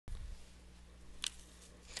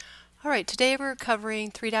All right, today we're covering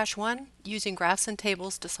 3-1, using graphs and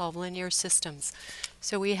tables to solve linear systems.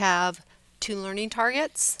 So we have two learning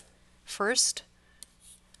targets. First,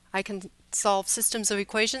 I can solve systems of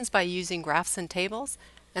equations by using graphs and tables.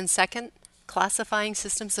 And second, classifying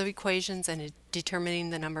systems of equations and determining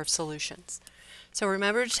the number of solutions. So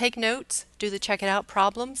remember to take notes, do the check it out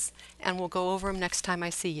problems, and we'll go over them next time I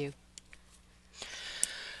see you.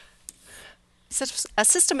 A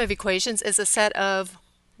system of equations is a set of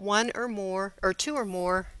one or more or two or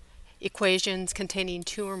more equations containing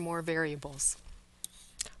two or more variables.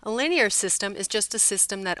 A linear system is just a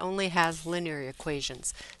system that only has linear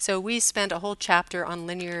equations. So we spent a whole chapter on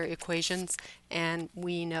linear equations and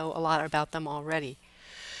we know a lot about them already.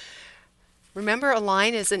 Remember, a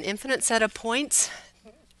line is an infinite set of points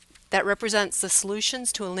that represents the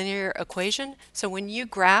solutions to a linear equation. So when you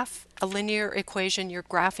graph a linear equation, you're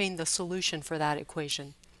graphing the solution for that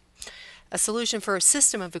equation. A solution for a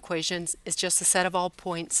system of equations is just a set of all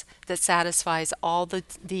points that satisfies all the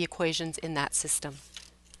equations in that system.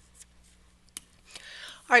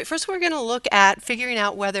 All right, first we're going to look at figuring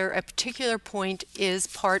out whether a particular point is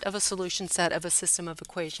part of a solution set of a system of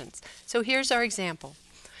equations. So here's our example.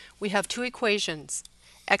 We have two equations.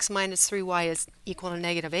 X minus 3y is equal to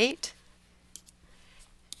negative 8.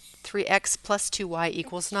 3x plus 2y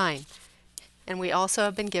equals 9. And we also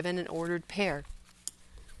have been given an ordered pair.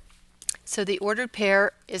 So the ordered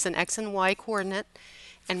pair is an x and y coordinate,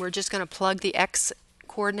 and we're just going to plug the x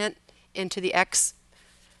coordinate into the x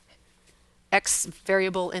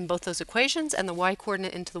variable in both those equations and the y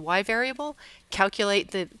coordinate into the y variable,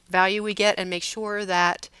 calculate the value we get, and make sure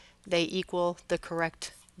that they equal the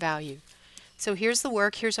correct value. So here's the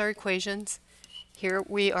work, here's our equations. Here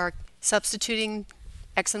we are substituting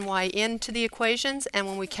x and y into the equations, and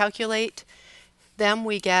when we calculate them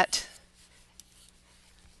we get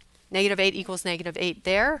negative 8 equals negative 8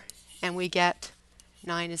 there, and we get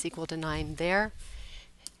 9 is equal to 9 there.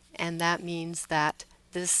 And that means that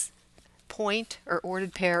this point or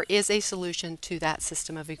ordered pair is a solution to that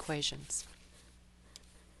system of equations.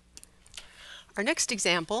 Our next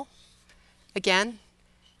example, again,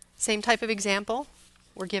 same type of example.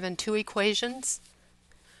 We're given two equations,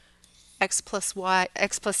 x plus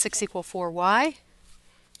 6 equals 4y,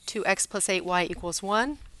 2x plus 8y equals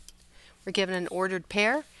 1. We're given an ordered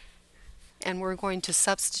pair, and we're going to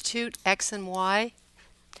substitute x and y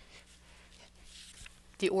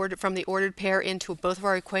from the ordered pair into both of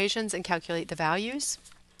our equations and calculate the values.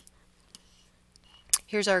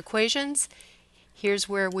 Here's our equations. Here's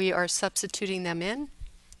where we are substituting them in.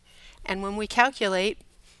 And when we calculate,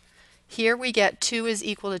 here we get 2 is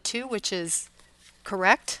equal to 2, which is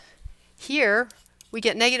correct. Here we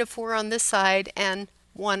get negative 4 on this side and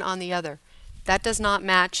 1 on the other. That does not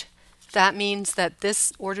match. That means that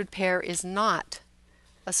this ordered pair is not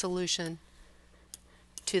a solution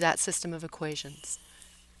to that system of equations.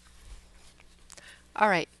 All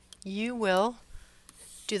right, you will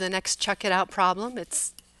do the next check it out problem.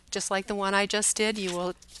 It's just like the one I just did. You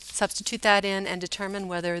will substitute that in and determine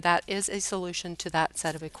whether that is a solution to that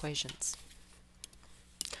set of equations.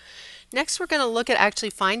 Next, we're going to look at actually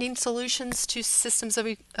finding solutions to systems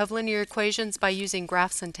of linear equations by using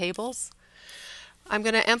graphs and tables. I'm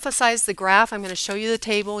going to emphasize the graph. I'm going to show you the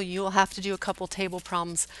table. You'll have to do a couple table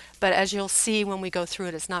problems, but as you'll see when we go through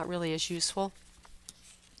it, it's not really as useful.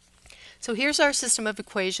 So here's our system of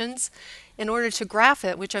equations. In order to graph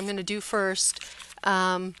it, which I'm going to do first,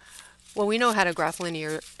 well, we know how to graph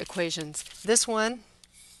linear equations. This one,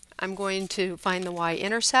 I'm going to find the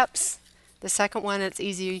y-intercepts. The second one, it's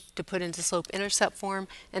easy to put into slope-intercept form,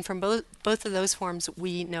 and from both of those forms,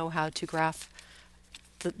 we know how to graph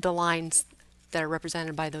the lines that are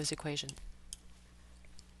represented by those equations.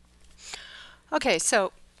 Okay,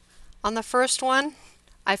 so on the first one,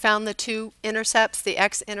 I found the two intercepts. The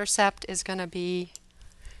x-intercept is going to be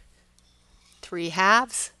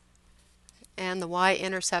 3/2, and the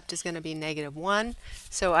y-intercept is going to be -1.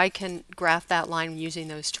 So I can graph that line using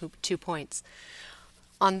those two points.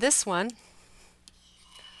 On this one,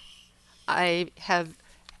 I have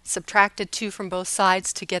subtracted 2 from both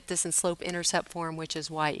sides to get this in slope-intercept form, which is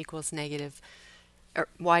y equals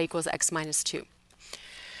x minus 2.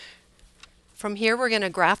 From here, we're going to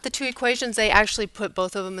graph the two equations. They actually put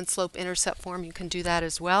both of them in slope-intercept form. You can do that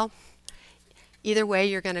as well. Either way,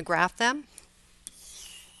 you're going to graph them.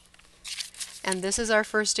 And this is our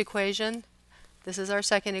first equation. This is our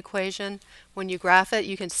second equation. When you graph it,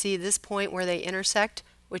 you can see this point where they intersect,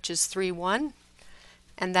 which is 3, 1.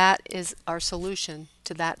 And that is our solution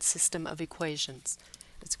to that system of equations.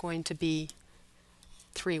 It's going to be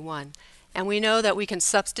 3, 1. And we know that we can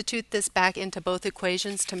substitute this back into both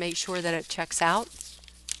equations to make sure that it checks out.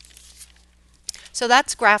 So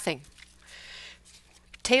that's graphing.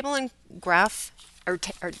 Table and graph, or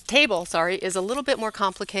table, sorry, is a little bit more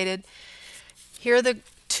complicated. Here are the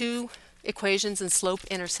two equations in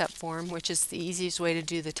slope-intercept form, which is the easiest way to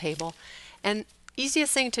do the table. And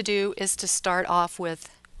easiest thing to do is to start off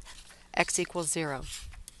with x equals 0.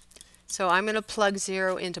 So I'm going to plug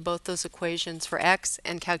 0 into both those equations for x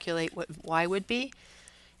and calculate what y would be.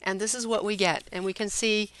 And this is what we get. And we can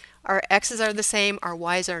see our x's are the same, our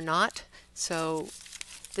y's are not. So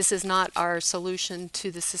this is not our solution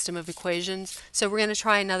to the system of equations. So we're going to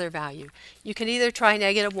try another value. You can either try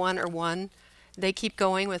 -1 or 1. They keep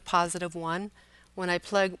going with +1. When I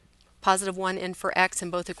plug +1 in for x in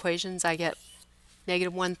both equations, I get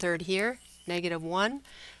 -1/3 here, -1.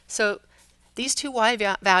 So these two y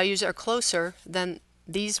values are closer than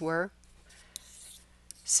these were.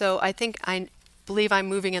 So I believe I'm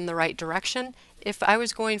moving in the right direction. If I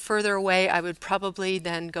was going further away, I would probably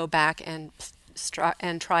then go back and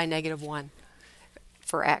try -1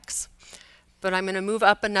 for x. But I'm going to move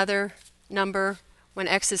up another number. When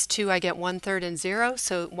x is 2, I get 1/3 and 0,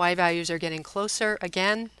 so y values are getting closer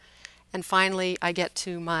again. And finally, I get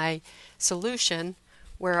to my solution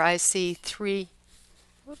where I see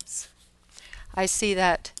I see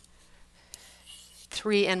that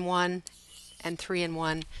 3 and 1 and 3 and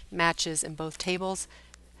 1 matches in both tables.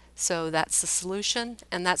 So that's the solution,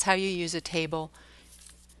 and that's how you use a table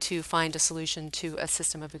to find a solution to a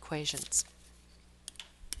system of equations.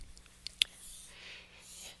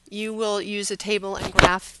 You will use a table and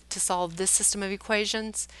graph to solve this system of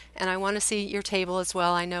equations, and I want to see your table as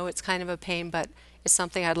well. I know it's kind of a pain, but it's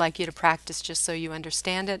something I'd like you to practice just so you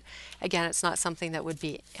understand it. Again, it's not something that would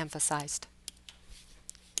be emphasized.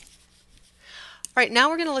 All right, now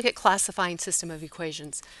we're going to look at classifying system of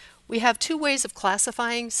equations. We have two ways of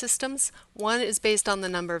classifying systems. One is based on the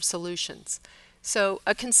number of solutions. So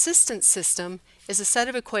a consistent system is a set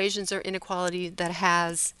of equations or inequality that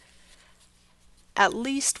has at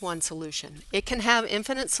least one solution. It can have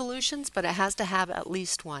infinite solutions, but it has to have at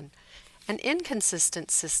least one. An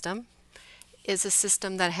inconsistent system is a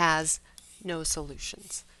system that has no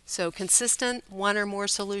solutions. So consistent, one or more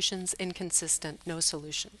solutions; inconsistent, no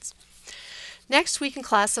solutions. Next, we can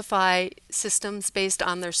classify systems based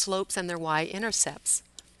on their slopes and their y-intercepts.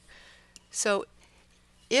 So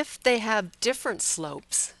if they have different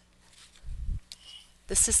slopes,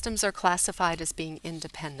 the systems are classified as being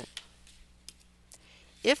independent.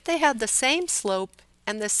 If they have the same slope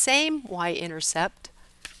and the same y-intercept,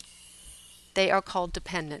 they are called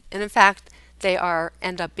dependent. And in fact, they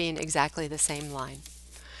end up being exactly the same line.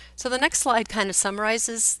 So the next slide kind of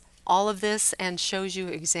summarizes all of this and shows you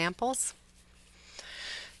examples.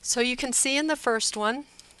 So you can see in the first one,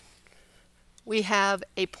 we have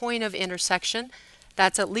a point of intersection.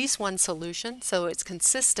 That's at least one solution, so it's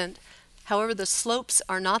consistent. However, the slopes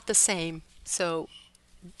are not the same, so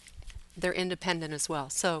they're independent as well.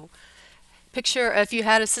 So picture if you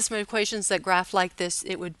had a system of equations that graphed like this,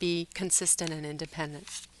 it would be consistent and independent.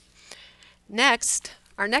 Next,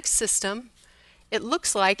 our next system, it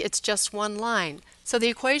looks like it's just one line. So the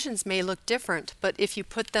equations may look different, but if you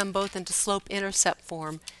put them both into slope-intercept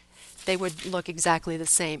form, they would look exactly the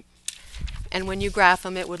same. And when you graph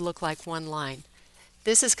them, it would look like one line.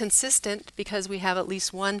 This is consistent because we have at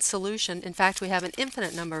least one solution. In fact, we have an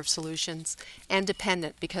infinite number of solutions, and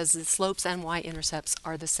dependent because the slopes and y-intercepts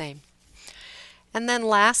are the same. And then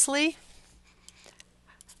lastly,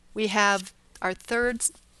 we have our third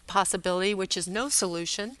possibility, which is no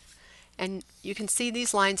solution. And you can see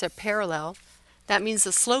these lines are parallel. That means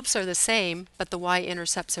the slopes are the same, but the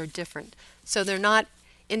y-intercepts are different. So they're not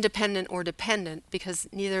independent or dependent because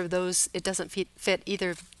neither of those, it doesn't fit either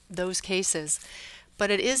of those cases.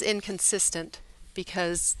 But it is inconsistent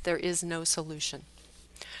because there is no solution.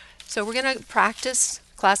 So we're going to practice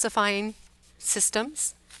classifying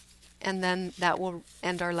systems, and then that will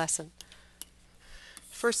end our lesson.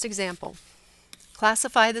 First example,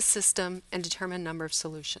 classify the system and determine number of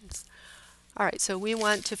solutions. All right, so we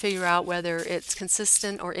want to figure out whether it's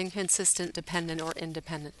consistent or inconsistent, dependent or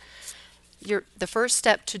independent. The first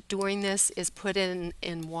step to doing this is put in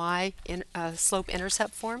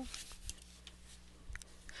slope-intercept form.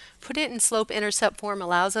 Put it in slope-intercept form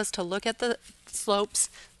allows us to look at the slopes,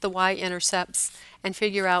 the y-intercepts, and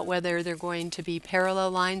figure out whether they're going to be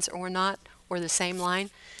parallel lines or not, or the same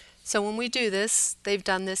line. So when we do this, they've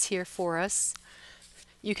done this here for us.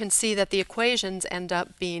 You can see that the equations end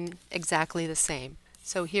up being exactly the same.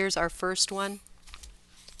 So here's our first one.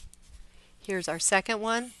 Here's our second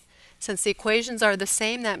one. Since the equations are the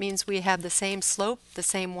same, that means we have the same slope, the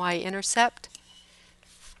same y-intercept.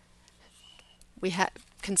 We have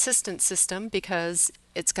consistent system because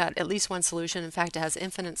it's got at least one solution. In fact, it has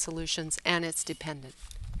infinite solutions and it's dependent.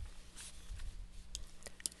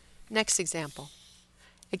 Next example.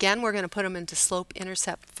 Again, we're going to put them into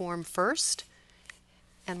slope-intercept form first.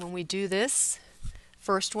 And when we do this,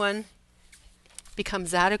 first one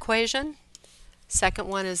becomes that equation. Second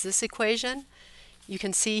one is this equation. You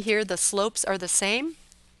can see here the slopes are the same.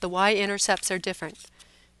 The y-intercepts are different.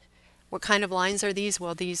 What kind of lines are these?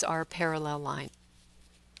 Well, these are parallel lines.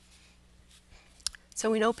 So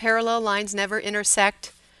we know parallel lines never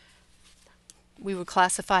intersect. We would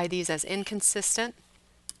classify these as inconsistent.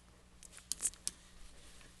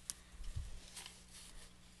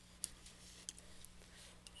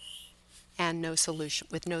 And no solution,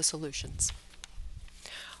 with no solutions.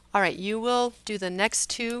 All right, you will do the next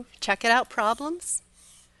two check it out problems.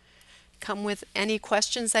 Come with any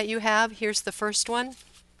questions that you have. Here's the first one.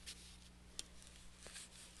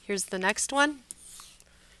 Here's the next one.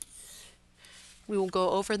 We will go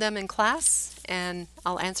over them in class and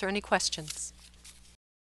I'll answer any questions.